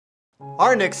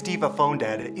Our Nextiva phone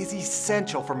data is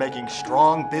essential for making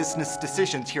strong business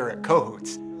decisions here at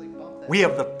Cahoots. We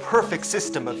have the perfect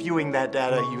system of viewing that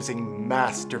data using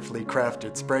masterfully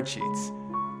crafted spreadsheets.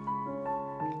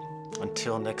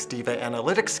 Until Nextiva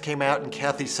Analytics came out and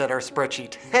Kathy said our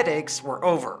spreadsheet headaches were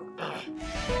over.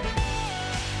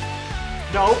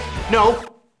 No!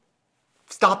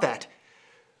 Stop that.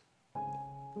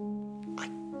 I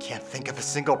can't think of a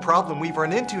single problem we've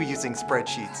run into using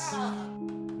spreadsheets.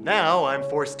 Now I'm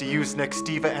forced to use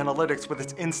Nextiva Analytics with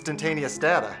its instantaneous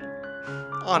data.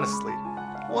 Honestly,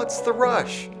 what's the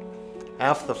rush?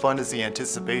 Half the fun is the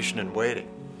anticipation and waiting.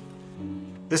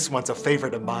 This one's a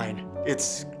favorite of mine.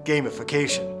 It's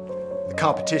gamification. The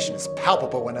competition is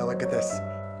palpable when I look at this.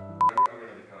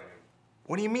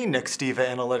 What do you mean Nextiva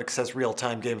Analytics has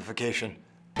real-time gamification?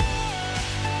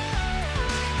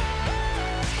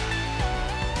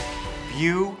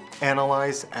 View,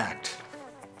 analyze, act.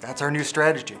 That's our new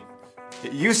strategy.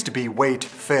 It used to be wait,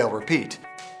 fail, repeat.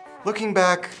 Looking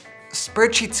back,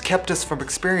 spreadsheets kept us from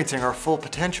experiencing our full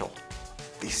potential.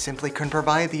 They simply couldn't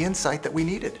provide the insight that we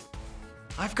needed.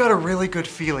 I've got a really good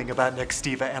feeling about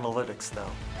Nextiva Analytics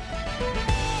though.